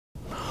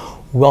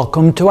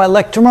Welcome to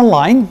iLecture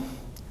Online.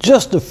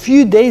 Just a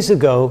few days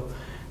ago,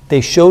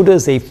 they showed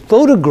us a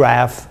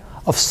photograph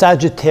of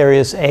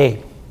Sagittarius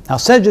A. Now,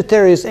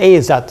 Sagittarius A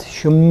is that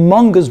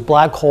humongous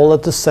black hole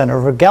at the center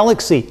of our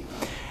galaxy.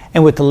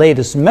 And with the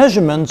latest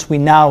measurements, we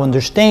now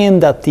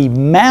understand that the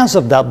mass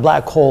of that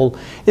black hole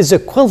is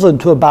equivalent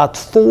to about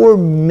 4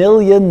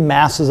 million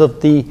masses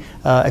of the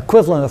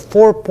equivalent of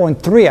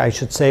 4.3, I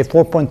should say,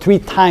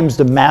 4.3 times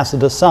the mass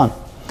of the Sun.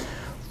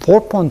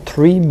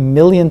 4.3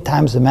 million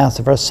times the mass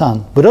of our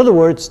Sun. In other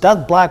words,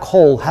 that black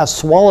hole has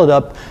swallowed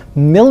up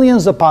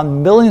millions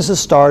upon millions of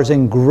stars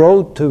and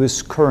grown to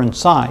its current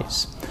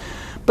size.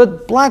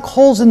 But black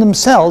holes in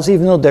themselves,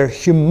 even though they're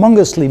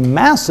humongously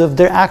massive,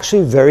 they're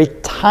actually very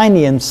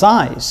tiny in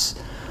size.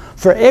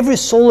 For every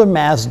solar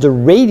mass, the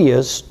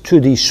radius to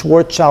the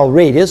Schwarzschild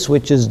radius,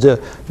 which is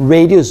the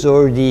radius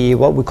or the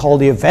what we call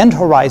the event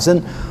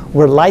horizon,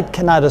 where light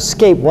cannot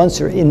escape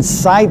once you're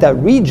inside that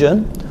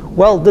region,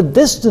 well, the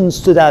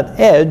distance to that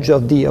edge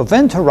of the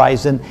event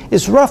horizon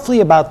is roughly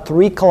about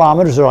 3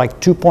 kilometers or like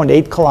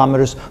 2.8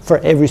 kilometers for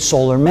every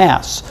solar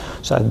mass.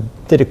 So I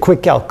did a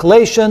quick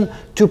calculation,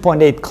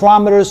 2.8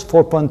 kilometers,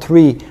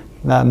 4.3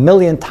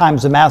 million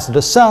times the mass of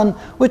the Sun,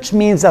 which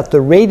means that the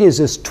radius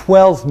is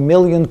 12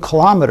 million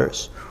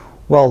kilometers.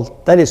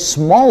 Well, that is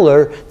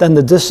smaller than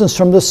the distance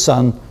from the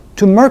Sun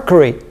to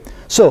Mercury.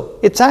 So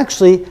it's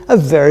actually a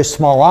very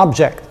small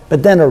object.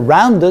 But then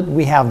around it,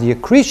 we have the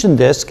accretion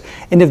disk,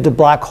 and if the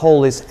black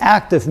hole is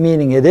active,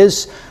 meaning it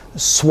is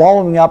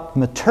swallowing up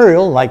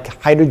material like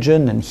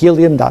hydrogen and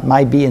helium that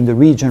might be in the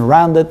region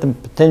around it, and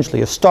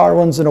potentially a star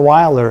once in a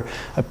while, or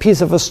a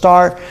piece of a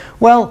star,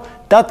 well,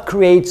 that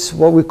creates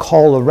what we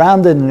call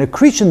around it an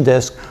accretion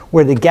disk,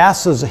 where the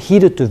gases are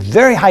heated to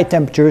very high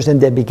temperatures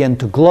and they begin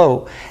to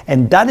glow.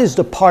 And that is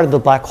the part of the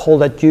black hole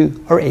that you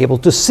are able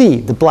to see.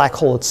 The black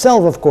hole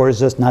itself, of course,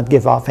 does not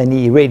give off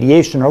any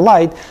radiation or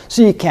light,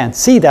 so you can't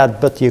see that,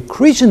 but the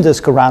accretion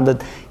disk around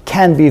it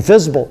can be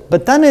visible.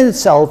 But that in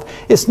itself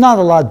is not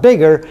a lot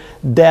bigger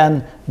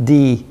than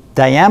the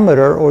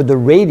diameter or the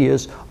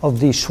radius of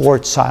the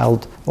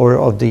Schwarzschild or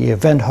of the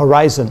event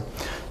horizon.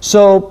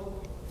 So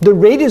the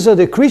radius of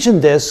the accretion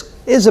disk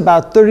is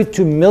about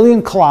 32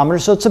 million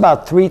kilometers, so it's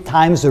about 3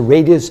 times the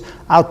radius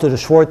out to the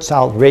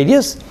Schwarzschild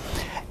radius.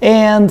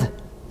 And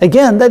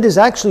again, that is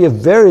actually a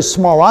very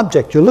small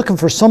object. You're looking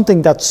for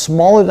something that's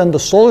smaller than the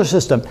solar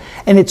system,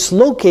 and it's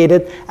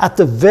located at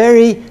the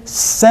very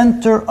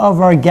center of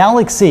our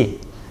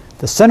galaxy.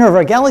 The center of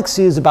our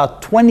galaxy is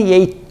about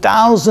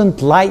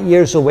 28,000 light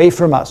years away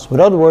from us. In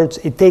other words,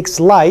 it takes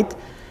light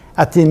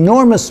at the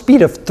enormous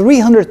speed of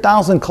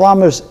 300,000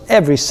 kilometers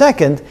every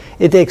second.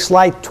 It takes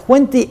light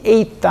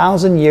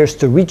 28,000 years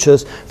to reach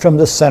us from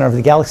the center of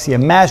the galaxy.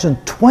 Imagine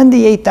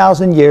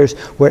 28,000 years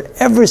where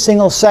every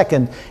single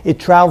second it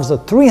travels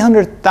at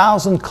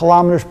 300,000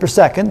 kilometers per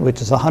second,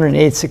 which is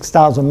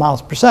 186,000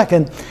 miles per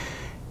second,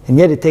 and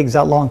yet it takes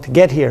that long to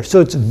get here. So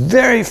it's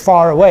very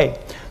far away.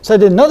 So I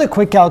did another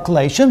quick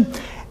calculation,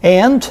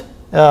 and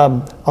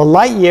a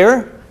light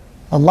year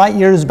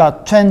is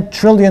about 10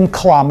 trillion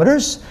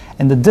kilometers,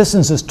 and the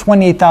distance is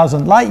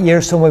 28,000 light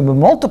years. So when we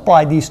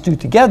multiply these two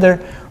together,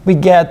 we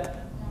get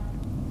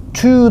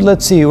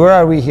let's see, where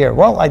are we here?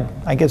 Well,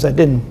 I guess I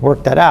didn't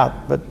work that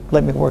out, but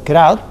let me work it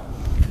out,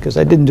 because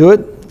I didn't do it.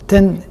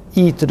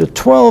 10e to the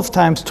 12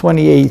 times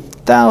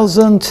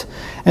 28,000,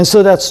 and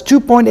so that's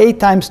 2.8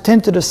 times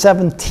 10 to the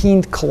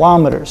 17th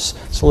kilometers.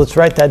 So let's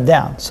write that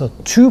down. So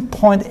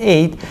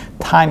 2.8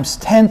 times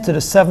 10 to the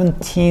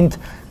 17th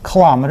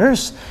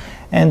kilometers.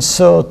 And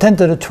so 10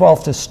 to the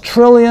 12th is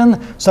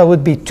trillion, so it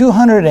would be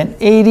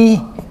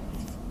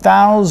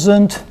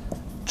 280,000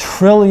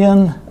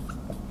 trillion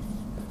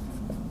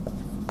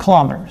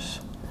kilometers.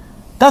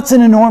 That's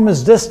an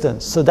enormous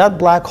distance. So that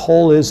black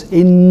hole is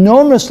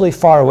enormously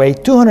far away,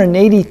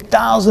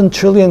 280,000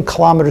 trillion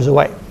kilometers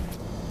away.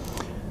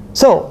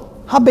 So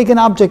how big an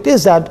object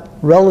is that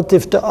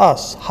relative to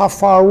us? How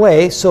far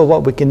away? So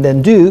what we can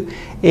then do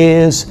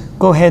is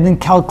go ahead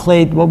and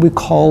calculate what we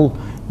call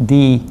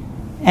the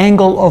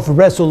angle of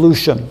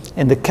resolution.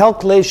 And the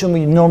calculation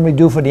we normally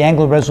do for the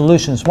angle of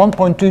resolution is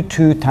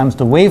 1.22 times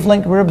the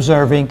wavelength we're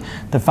observing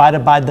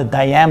divided by the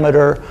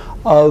diameter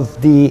of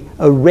the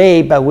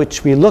array by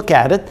which we look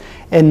at it.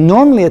 And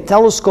normally a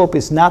telescope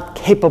is not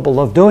capable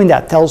of doing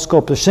that.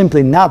 Telescopes are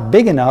simply not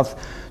big enough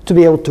to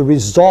be able to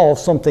resolve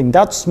something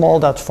that small,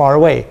 that far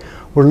away.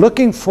 We're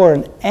looking for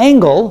an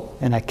angle,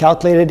 and I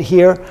calculated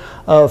here,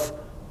 of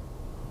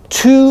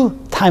 2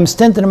 times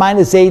 10 to the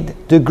minus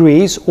 8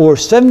 degrees, or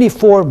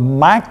 74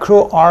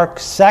 microarc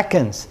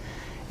seconds.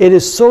 It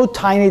is so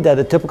tiny that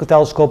a typical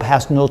telescope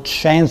has no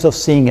chance of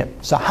seeing it.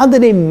 So how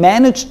did they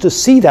manage to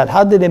see that?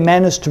 How did they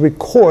manage to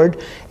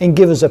record and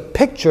give us a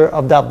picture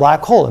of that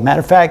black hole? As a matter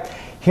of fact,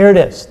 here it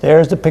is.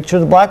 There's the picture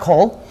of the black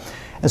hole.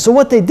 And so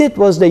what they did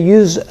was they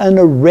used an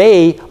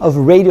array of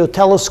radio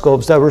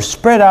telescopes that were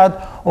spread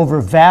out over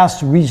a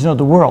vast region of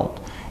the world.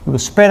 It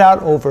was spread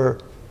out over,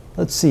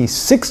 let's see,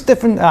 5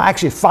 different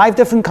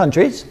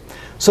countries.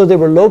 So they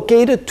were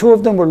located, two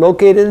of them were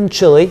located in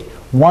Chile,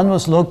 one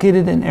was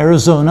located in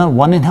Arizona,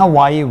 one in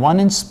Hawaii, one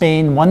in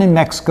Spain, one in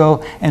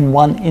Mexico, and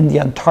one in the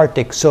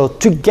Antarctic. So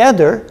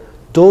together,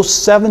 those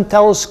 7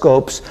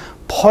 telescopes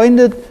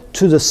pointed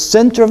to the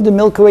center of the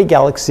Milky Way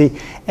galaxy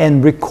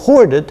and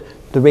recorded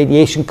the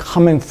radiation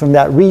coming from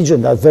that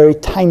region, that very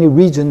tiny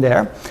region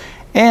there.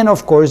 And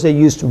of course, they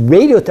used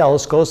radio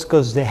telescopes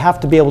because they have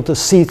to be able to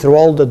see through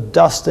all the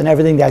dust and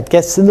everything that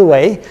gets in the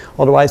way.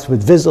 Otherwise,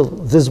 with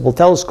visible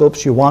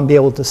telescopes, you won't be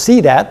able to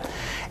see that.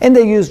 And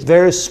they used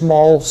very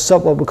small,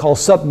 what we call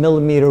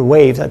sub-millimeter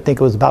waves. I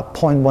think it was about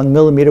 0.1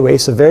 millimeter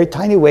waves, so very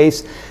tiny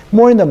waves,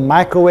 more in the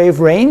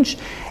microwave range.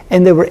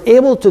 And they were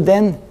able to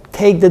then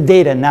take the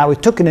data. Now,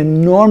 it took an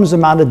enormous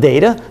amount of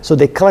data, so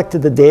they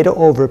collected the data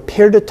over a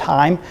period of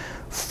time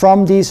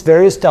from these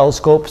various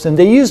telescopes, and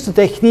they used a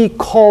technique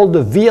called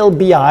the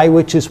VLBI,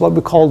 which is what we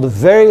call the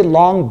very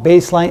long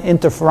baseline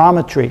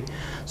interferometry.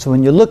 So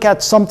when you look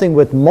at something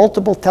with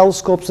multiple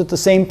telescopes at the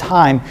same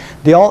time,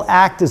 they all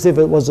act as if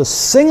it was a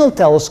single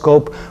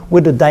telescope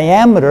with a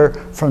diameter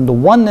from the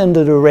one end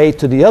of the array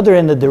to the other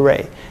end of the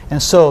array.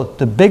 And so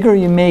the bigger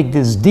you make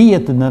this D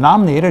at the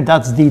denominator,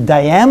 that's the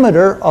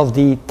diameter of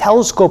the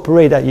telescope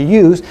array that you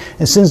use.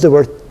 And since they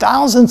were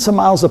thousands of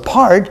miles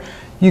apart,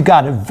 you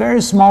got a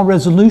very small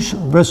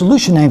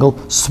resolution angle,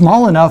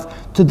 small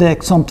enough to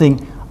detect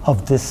something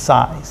of this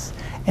size.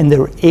 And they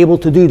were able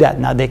to do that.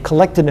 Now, they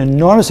collected an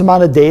enormous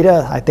amount of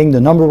data. I think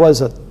the number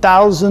was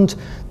 1,000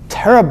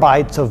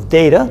 terabytes of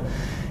data.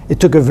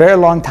 It took a very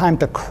long time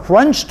to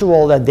crunch through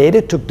all that data.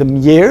 It took them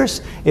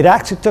years. It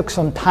actually took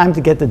some time to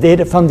get the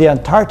data from the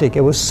Antarctic.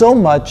 It was so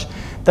much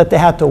that they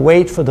had to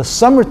wait for the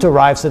summer to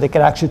arrive so they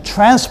could actually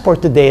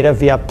transport the data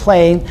via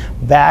plane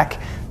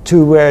back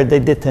to where they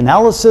did the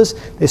analysis.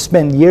 They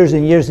spent years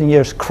and years and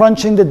years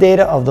crunching the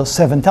data of those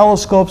 7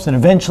 telescopes, and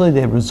eventually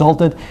they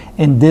resulted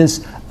in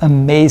this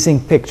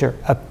amazing picture,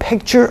 a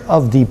picture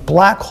of the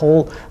black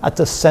hole at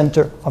the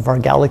center of our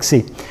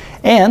galaxy.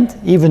 And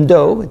even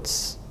though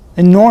it's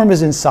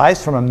enormous in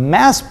size from a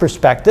mass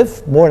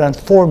perspective, more than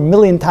 4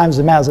 million times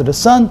the mass of the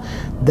sun,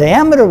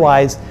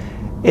 diameter-wise,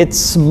 it's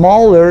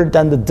smaller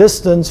than the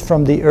distance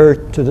from the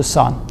Earth to the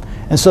sun.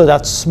 And so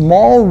that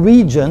small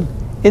region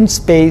in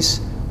space,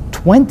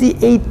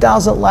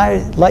 28,000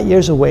 light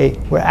years away,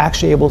 we're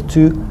actually able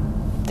to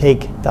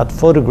take that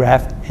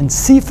photograph and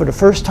see for the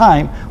first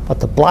time what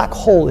the black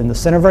hole in the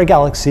center of our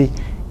galaxy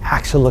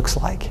actually looks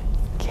like.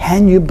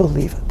 Can you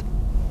believe it?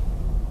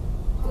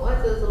 Why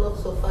does it look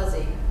so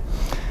fuzzy?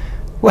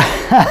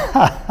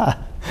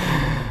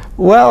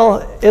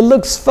 Well, it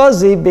looks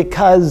fuzzy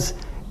because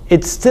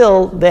it's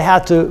still, they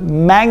had to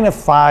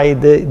magnify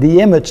the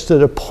image to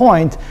the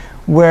point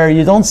where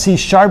you don't see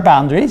sharp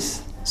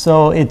boundaries.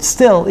 So it's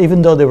still,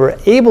 even though they were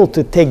able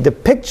to take the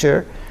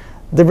picture,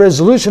 the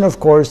resolution, of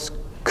course,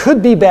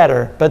 could be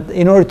better. But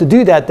in order to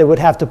do that, they would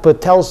have to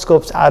put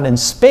telescopes out in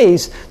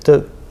space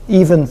to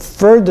even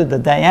further the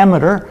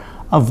diameter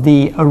of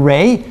the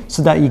array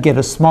so that you get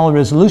a smaller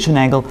resolution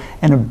angle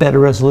and a better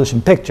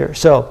resolution picture.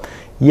 So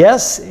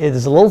yes, it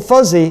is a little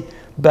fuzzy,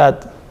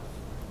 but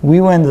we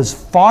went as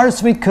far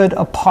as we could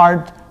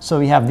apart. So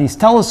we have these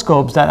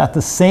telescopes that at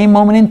the same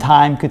moment in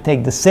time could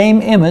take the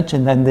same image,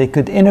 and then they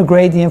could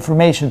integrate the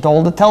information to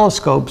all the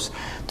telescopes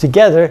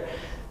together.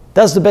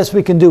 That's the best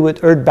we can do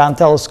with earthbound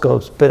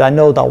telescopes. But I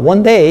know that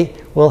one day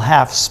we'll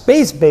have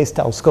space-based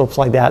telescopes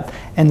like that,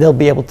 and they'll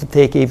be able to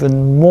take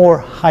even more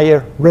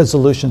higher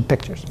resolution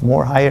pictures,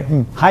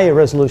 higher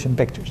resolution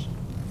pictures.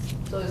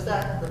 So is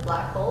that the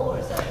black hole, or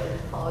is that what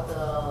it's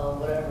called,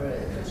 whatever,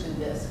 accretion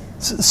disk?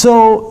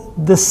 So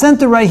the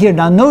center right here,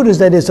 now notice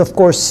that it's of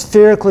course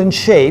spherical in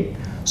shape.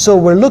 So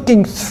we're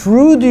looking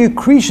through the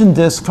accretion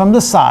disk from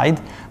the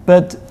side,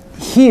 but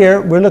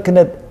here we're looking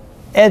at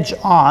edge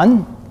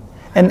on.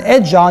 And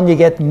edge on, you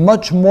get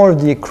much more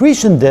of the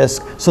accretion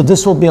disk, so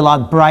this will be a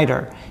lot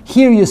brighter.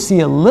 Here you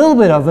see a little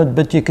bit of it,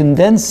 but you can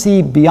then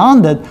see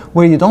beyond it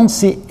where you don't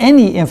see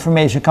any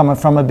information coming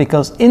from it,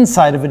 because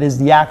inside of it is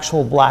the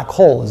actual black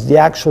hole. It's the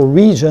actual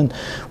region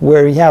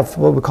where you have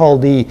what we call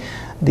the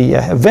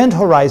event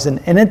horizon.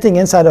 Anything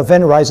inside the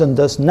event horizon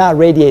does not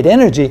radiate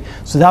energy,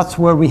 so that's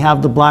where we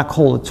have the black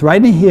hole. It's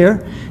right in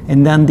here,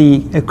 and then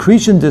the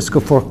accretion disk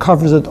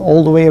covers it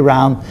all the way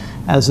around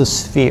as a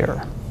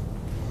sphere.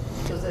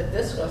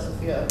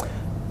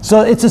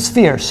 So it's a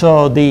sphere.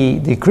 So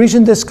the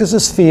accretion disk is a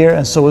sphere,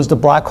 and so is the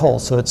black hole.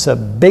 So it's a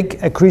big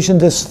accretion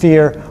disk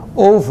sphere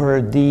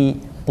over the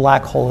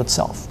black hole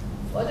itself.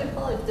 Why do you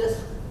call it disk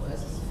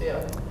as a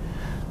sphere?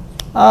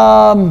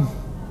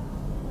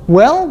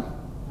 Well,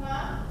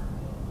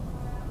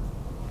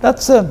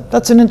 that's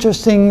an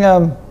interesting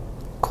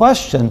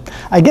question.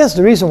 I guess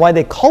the reason why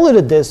they call it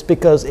a disk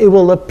because it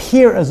will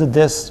appear as a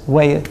disk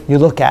way you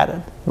look at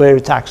it, where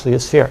it's actually a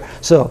sphere.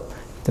 So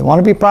if they want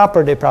to be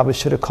proper, they probably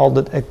should have called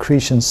it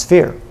accretion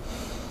sphere.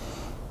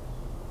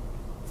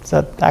 Is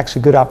that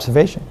actually a good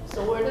observation?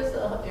 So where does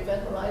the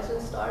event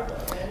horizon start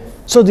or end?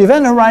 So the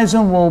event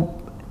horizon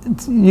will,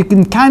 you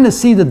can kind of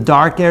see the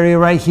dark area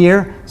right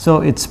here.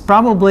 So it's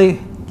probably,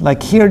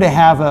 like here they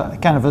have a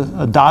kind of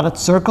a dotted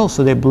circle,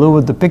 so they blew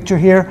with the picture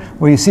here,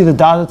 where you see the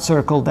dotted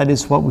circle, that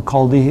is what we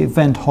call the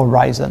event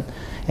horizon.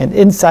 And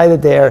inside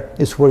of there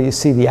is where you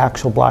see the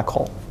actual black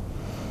hole.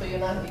 But you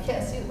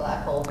can't see the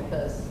black hole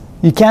because...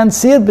 You can't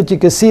see it, but you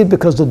can see it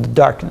because of the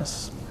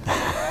darkness.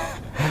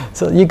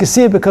 So you can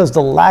see it because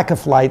the lack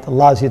of light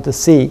allows you to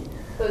see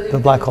the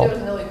black hole. If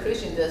there was no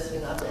accretion disk,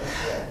 you're not going to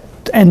see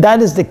it. And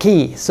that is the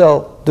key.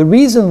 So the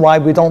reason why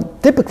we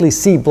don't typically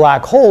see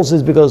black holes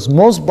is because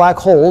most black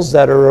holes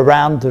that are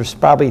around, there's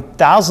probably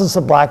thousands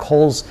of black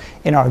holes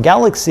in our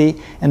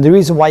galaxy, and the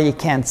reason why you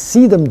can't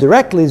see them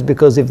directly is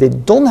because if they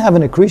don't have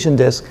an accretion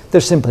disk,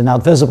 they're simply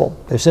not visible.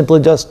 They're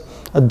simply just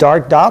a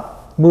dark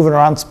dot moving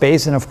around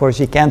space, and of course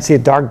you can't see a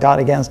dark dot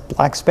against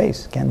black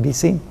space. It can't be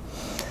seen.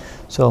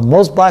 So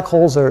most black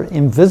holes are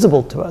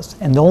invisible to us,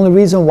 and the only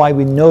reason why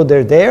we know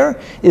they're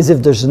there is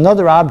if there's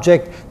another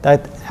object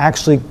that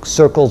actually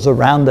circles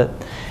around it.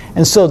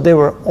 And so they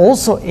were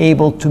also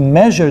able to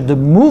measure the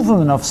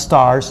movement of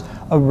stars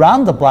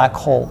around the black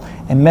hole,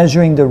 and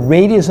measuring the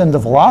radius and the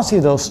velocity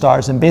of those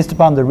stars, and based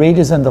upon the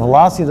radius and the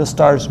velocity of the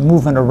stars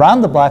moving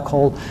around the black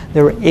hole,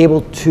 they were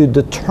able to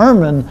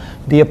determine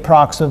the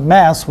approximate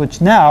mass,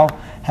 which now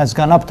has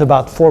gone up to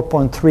about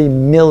 4.3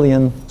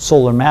 million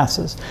solar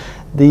masses.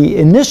 The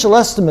initial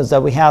estimates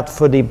that we had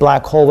for the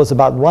black hole was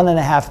about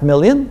 1.5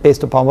 million,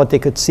 based upon what they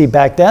could see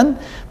back then.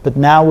 But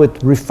now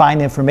with refined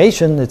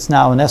information, it's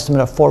now an estimate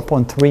of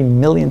 4.3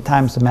 million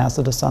times the mass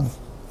of the sun.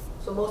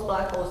 So most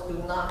black holes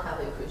do not have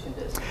an accretion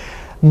disk?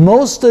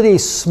 Most of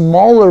these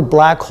smaller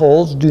black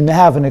holes do not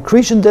have an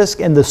accretion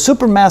disk, and the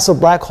supermassive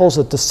black holes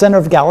at the center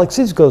of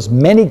galaxies, because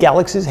many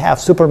galaxies have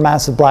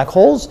supermassive black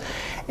holes,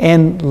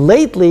 and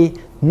lately,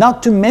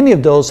 not too many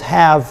of those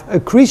have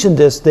accretion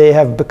disks. They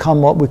have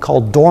become what we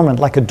call dormant,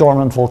 like a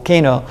dormant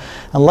volcano.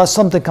 Unless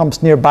something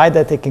comes nearby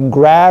that they can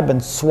grab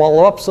and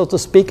swallow up, so to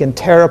speak, and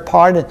tear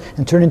apart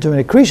and turn into an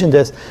accretion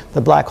disk,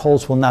 the black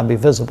holes will not be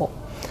visible.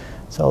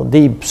 So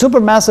the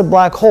supermassive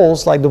black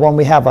holes, like the one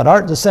we have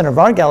at the center of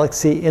our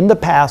galaxy, in the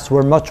past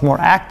were much more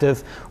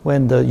active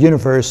when the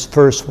universe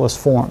first was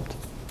formed.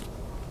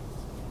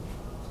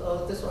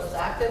 So this one's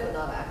active or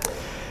not active?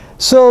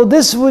 So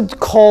this would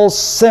call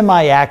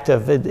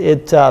semi-active.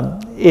 It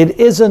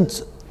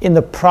isn't in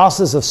the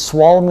process of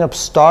swallowing up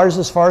stars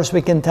as far as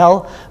we can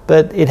tell,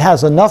 but it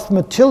has enough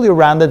material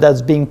around it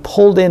that's being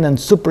pulled in and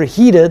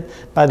superheated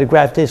by the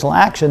gravitational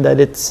action that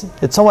it's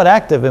somewhat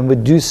active, and we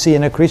do see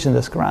an accretion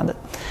disk around it.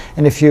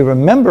 And if you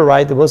remember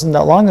right, it wasn't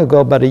that long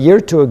ago, about a year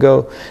or two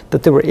ago,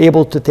 that they were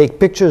able to take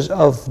pictures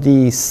of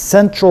the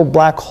central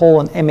black hole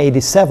in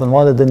M87,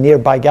 one of the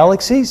nearby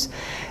galaxies.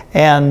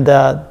 And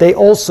they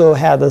also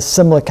had a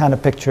similar kind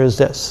of picture as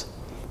this.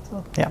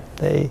 So,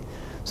 yeah,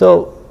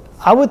 so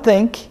I would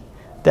think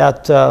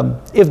that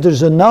if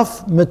there's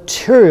enough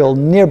material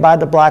nearby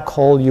the black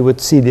hole, you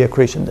would see the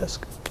accretion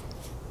disk.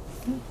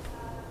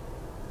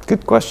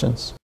 Good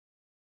questions.